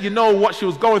let you know what she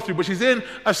was going through, but she's in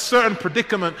a certain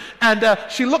predicament, and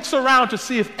she looks around to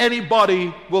see if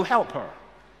anybody will help her.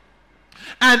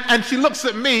 And she looks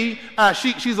at me,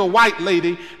 she's a white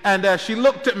lady, and she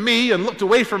looked at me and looked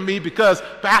away from me because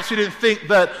perhaps she didn't think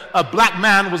that a black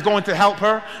man was going to help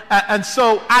her. And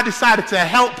so I decided to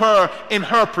help her in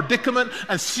her predicament,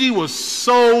 and she was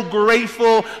so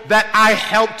grateful that I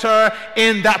helped her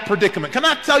in that predicament. Can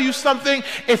I tell you something?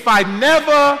 If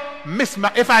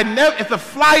the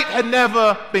flight had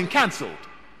never been canceled,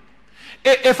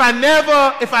 if I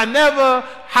never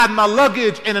had my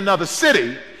luggage in another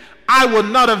city, I would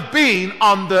not have been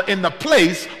in the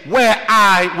place where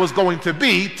I was going to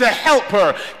be to help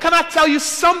her. Can I tell you,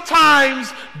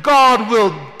 sometimes God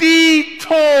will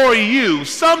detour you.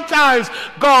 Sometimes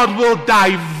God will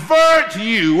divert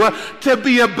you to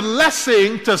be a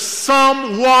blessing to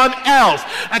someone else.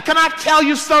 And can I tell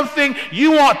you something?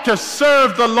 You ought to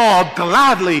serve the Lord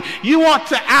gladly. You ought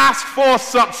to ask for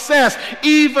success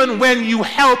even when you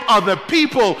help other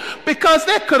people, because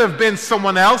there could have been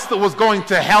someone else that was going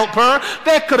to help her.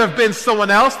 There could have been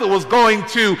someone else that was going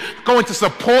to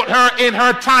support her in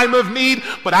her time of need.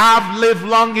 But I've lived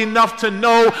long enough to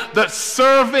know that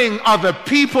serving other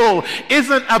people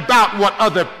isn't about what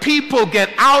other people get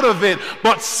out of it,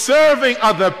 but serving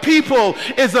other people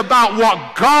is about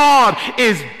what God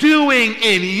is doing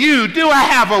in you. Do I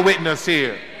have a witness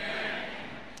here?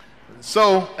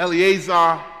 So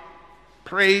Eliezer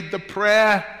prayed the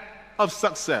prayer of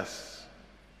success,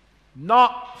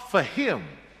 not for him,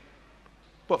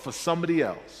 but for somebody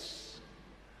else.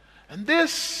 And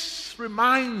this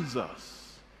reminds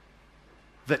us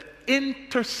that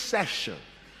intercession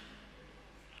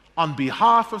on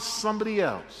behalf of somebody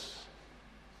else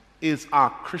is our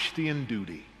Christian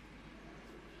duty.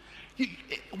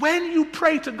 When you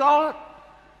pray to God,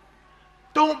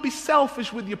 don't be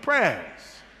selfish with your prayers.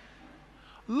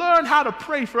 Learn how to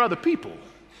pray for other people.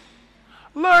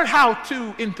 Learn how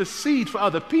to intercede for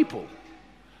other people.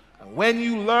 And when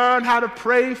you learn how to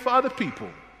pray for other people,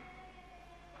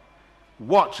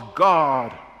 watch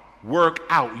God work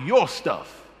out your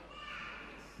stuff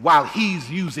while He's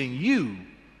using you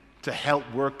to help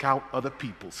work out other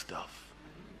people's stuff.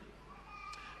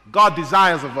 God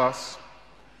desires of us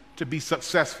to be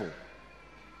successful.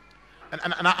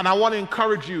 And I want to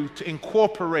encourage you to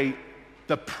incorporate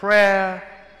the prayer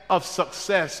of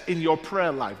success in your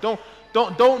prayer life.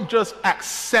 Don't just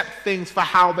accept things for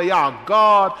how they are.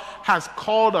 God has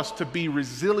called us to be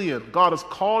resilient. God has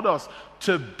called us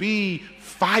to be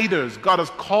fighters. God has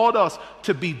called us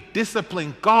to be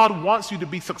disciplined. God wants you to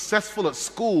be successful at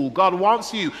school. God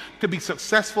wants you to be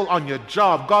successful on your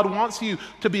job. God wants you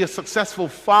to be a successful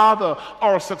father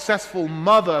or a successful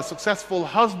mother, a successful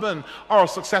husband or a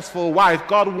successful wife.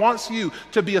 God wants you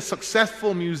to be a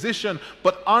successful musician.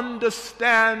 But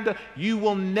understand, you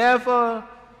will never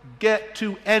get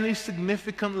to any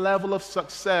significant level of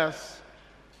success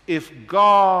if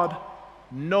God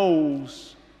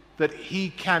knows that he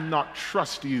cannot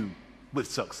trust you with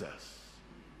success.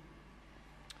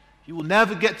 You will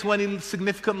never get to any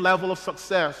significant level of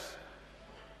success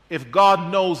if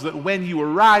God knows that when you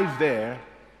arrive there,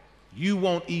 you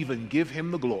won't even give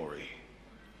him the glory.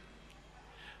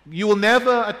 You will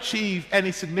never achieve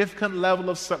any significant level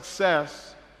of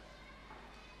success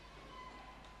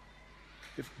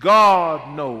if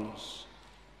God knows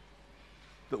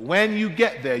that when you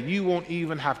get there, you won't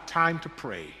even have time to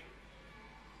pray.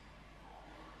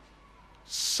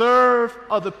 Serve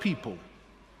other people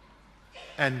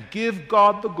and give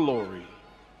God the glory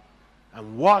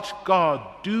and watch God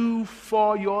do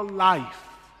for your life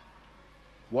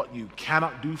what you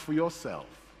cannot do for yourself.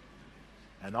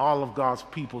 And all of God's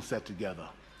people said together,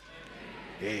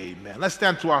 amen. Let's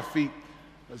stand to our feet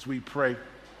as we pray.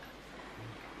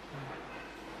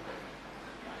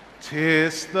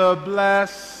 'Tis the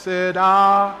blessed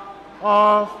hour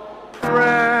of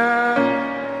prayer,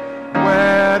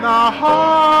 when our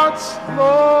hearts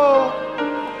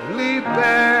lowly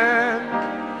bend,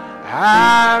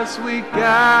 as we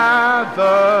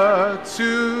gather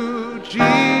to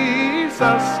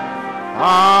Jesus,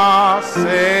 our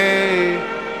Savior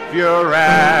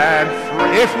and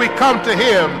friend. If we come to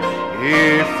him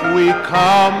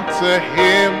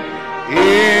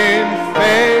in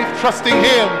faith, trusting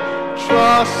him,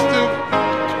 trust to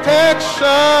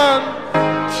protection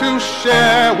to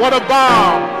share. What a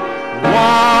balm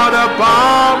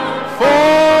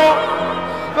for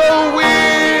the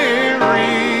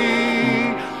weary.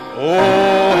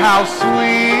 Oh, how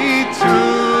sweet to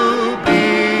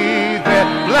be there.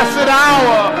 Blessed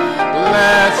hour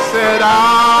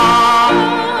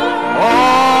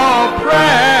of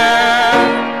prayer.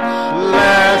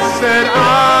 Blessed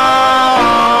hour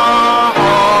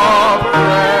of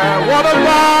prayer. What a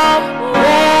balm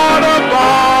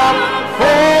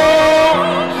for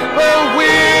the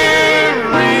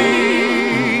weary.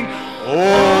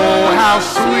 Oh, how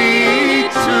sweet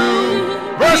to.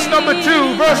 Verse number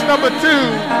two.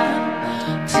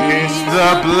 'Tis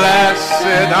the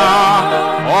blessed hour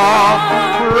of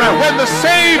prayer. When the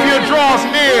Savior draws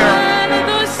near.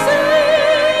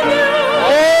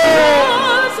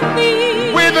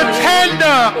 With a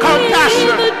tender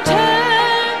compassion.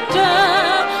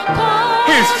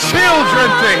 His children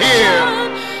to hear.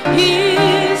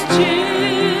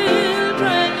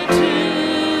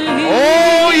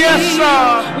 Oh, yes, sir.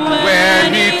 When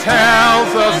he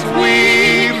tells us we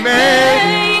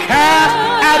may cast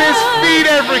at his feet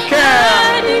every care.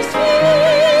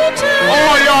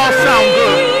 Oh, y'all sound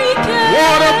good.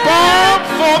 What a balm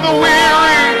for the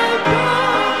weary.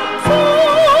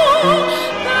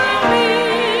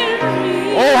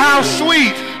 Oh, how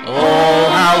sweet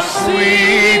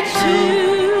to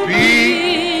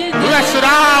be. Blessed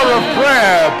hour of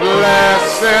prayer.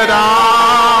 Blessed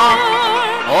hour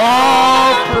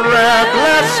of prayer.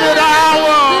 Blessed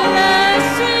hour.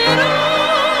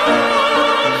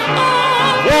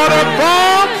 What a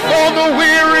balm for the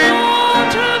weary.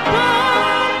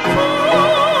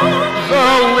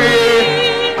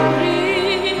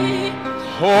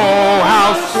 Oh, how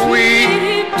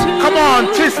sweet. Come on,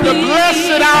 'tis the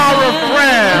blessed hour of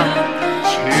prayer.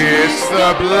 'Tis the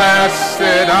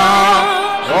blessed hour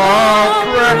of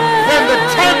prayer. When the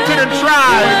tempted and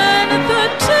tried.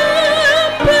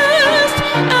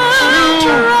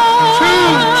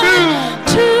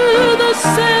 To the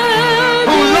Savior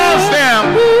who loves them.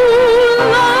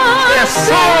 Their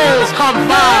souls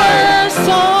confide.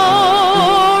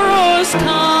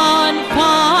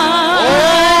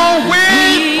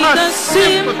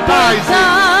 Sympathizing,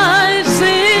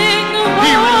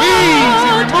 he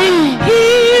removes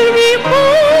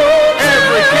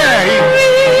every care. He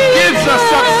gives us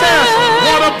success.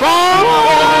 What a balm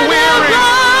for the weary.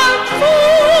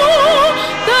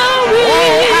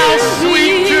 Oh, how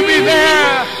sweet to be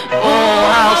there. Oh,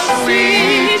 how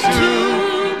sweet to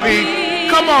be.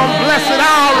 Come on, blessed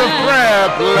hour of prayer.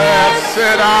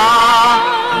 Blessed hour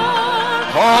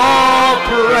of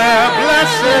prayer.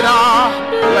 Blessed hour.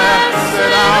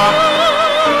 Blessed hour.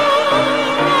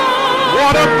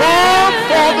 What a balm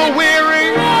for the weary.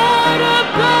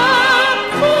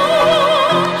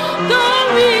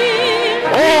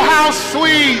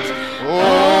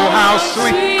 Oh, how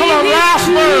sweet. Come on, last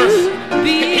verse.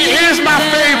 Here's my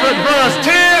favorite verse.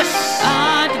 'Tis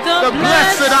the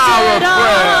blessed hour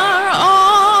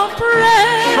of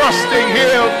prayer. Trusting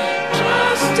Him.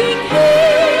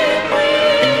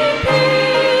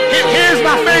 Here's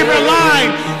my favorite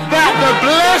line. That the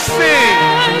blessing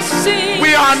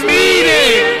we are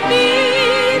needing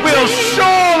will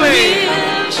surely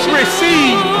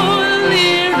receive.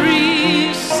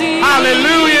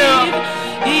 Hallelujah.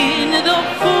 In the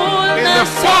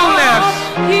fullness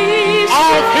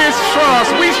of His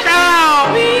trust, we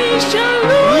shall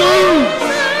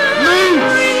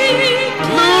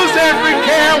lose every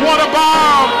care. What a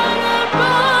balm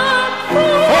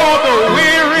for the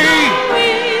weary.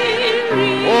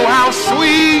 Oh, how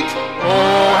sweet.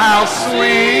 Oh, how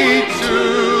sweet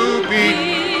to be.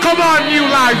 Come on, New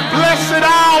Life. Blessed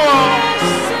hour.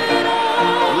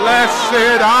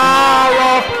 Blessed hour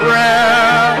of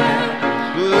prayer.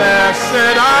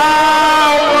 Blessed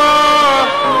hour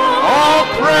of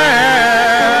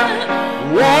prayer.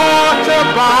 What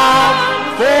about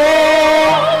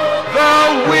for the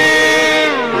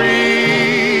weary?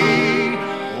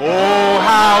 Oh,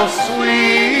 how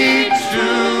sweet to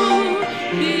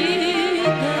be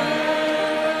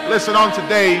there. Listen, on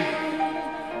today,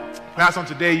 perhaps on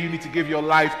today, you need to give your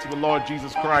life to the Lord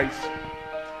Jesus Christ.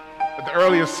 At the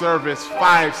earlier service,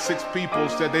 5-6 people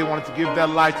said they wanted to give their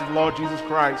life to the Lord Jesus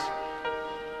Christ.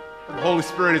 And the Holy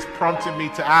Spirit is prompting me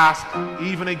to ask,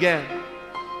 even again,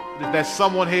 if there's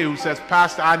someone here who says,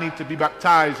 Pastor, I need to be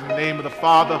baptized in the name of the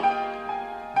Father,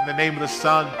 in the name of the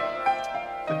Son,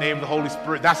 in the name of the Holy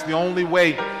Spirit. That's the only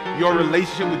way. Your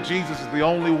relationship with Jesus is the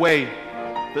only way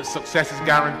that success is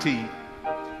guaranteed.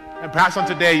 And perhaps on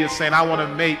today you're saying, I want to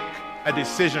make a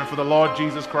decision for the Lord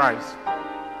Jesus Christ.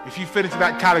 If you fit into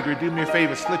that category, do me a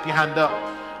favor, slip your hand up.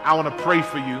 I want to pray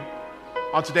for you.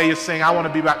 On today you're saying, I want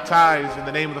to be baptized in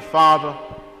the name of the Father,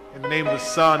 in the name of the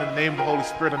Son, in the name of the Holy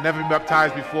Spirit. I've never been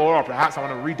baptized before, or perhaps I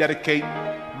want to rededicate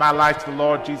my life to the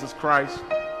Lord Jesus Christ.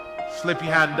 Slip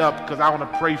your hand up because I want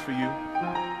to pray for you.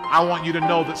 I want you to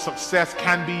know that success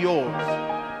can be yours,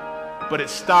 but it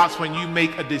starts when you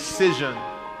make a decision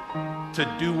to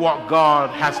do what God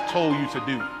has told you to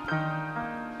do.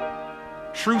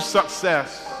 True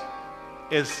success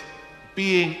is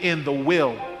being in the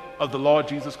will of the Lord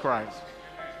Jesus Christ.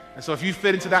 And so if you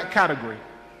fit into that category,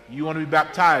 you want to be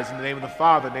baptized in the name of the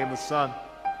Father, the name of the Son,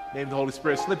 the name of the Holy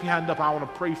Spirit, slip your hand up. I want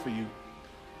to pray for you.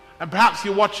 And perhaps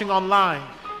you're watching online.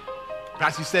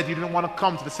 Perhaps you said you didn't want to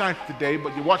come to the sanctuary today,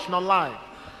 but you're watching online.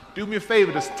 Do me a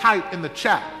favor, just type in the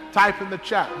chat. Type in the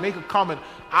chat. Make a comment.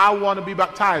 I want to be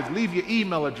baptized. Leave your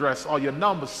email address or your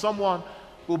number. Someone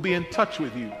will be in touch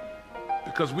with you.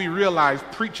 Because we realize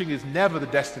preaching is never the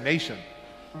destination.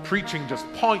 Preaching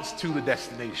just points to the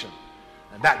destination.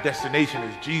 And that destination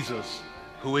is Jesus,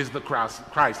 who is the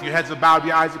Christ. Your heads are bowed,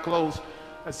 your eyes are closed.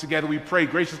 As together we pray.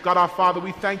 Gracious God our Father,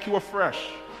 we thank you afresh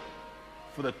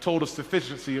for the total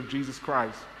sufficiency of Jesus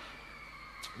Christ.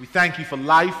 We thank you for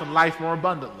life and life more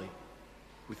abundantly.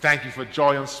 We thank you for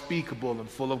joy unspeakable and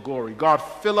full of glory. God,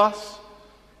 fill us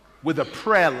with a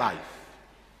prayer life,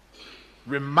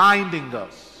 reminding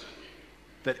us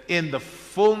that in the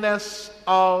fullness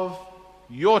of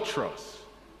your trust,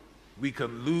 we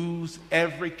can lose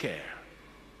every care.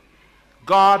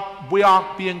 God, we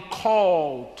are being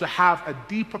called to have a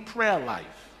deeper prayer life.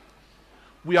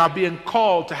 We are being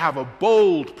called to have a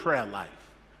bold prayer life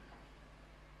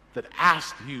that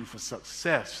asks you for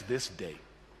success this day.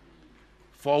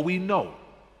 For we know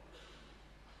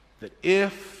that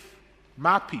if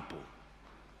my people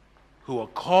who are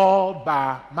called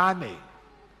by my name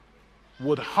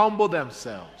would humble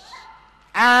themselves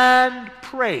and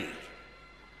pray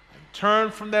and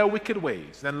turn from their wicked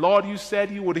ways, then Lord, you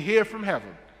said you would hear from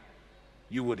heaven.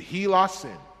 You would heal our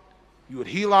sin. You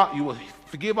would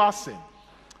forgive our sin,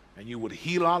 and you would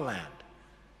heal our land.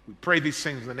 We pray these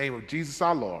things in the name of Jesus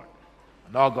our Lord.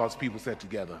 And all God's people said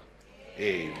together,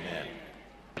 amen.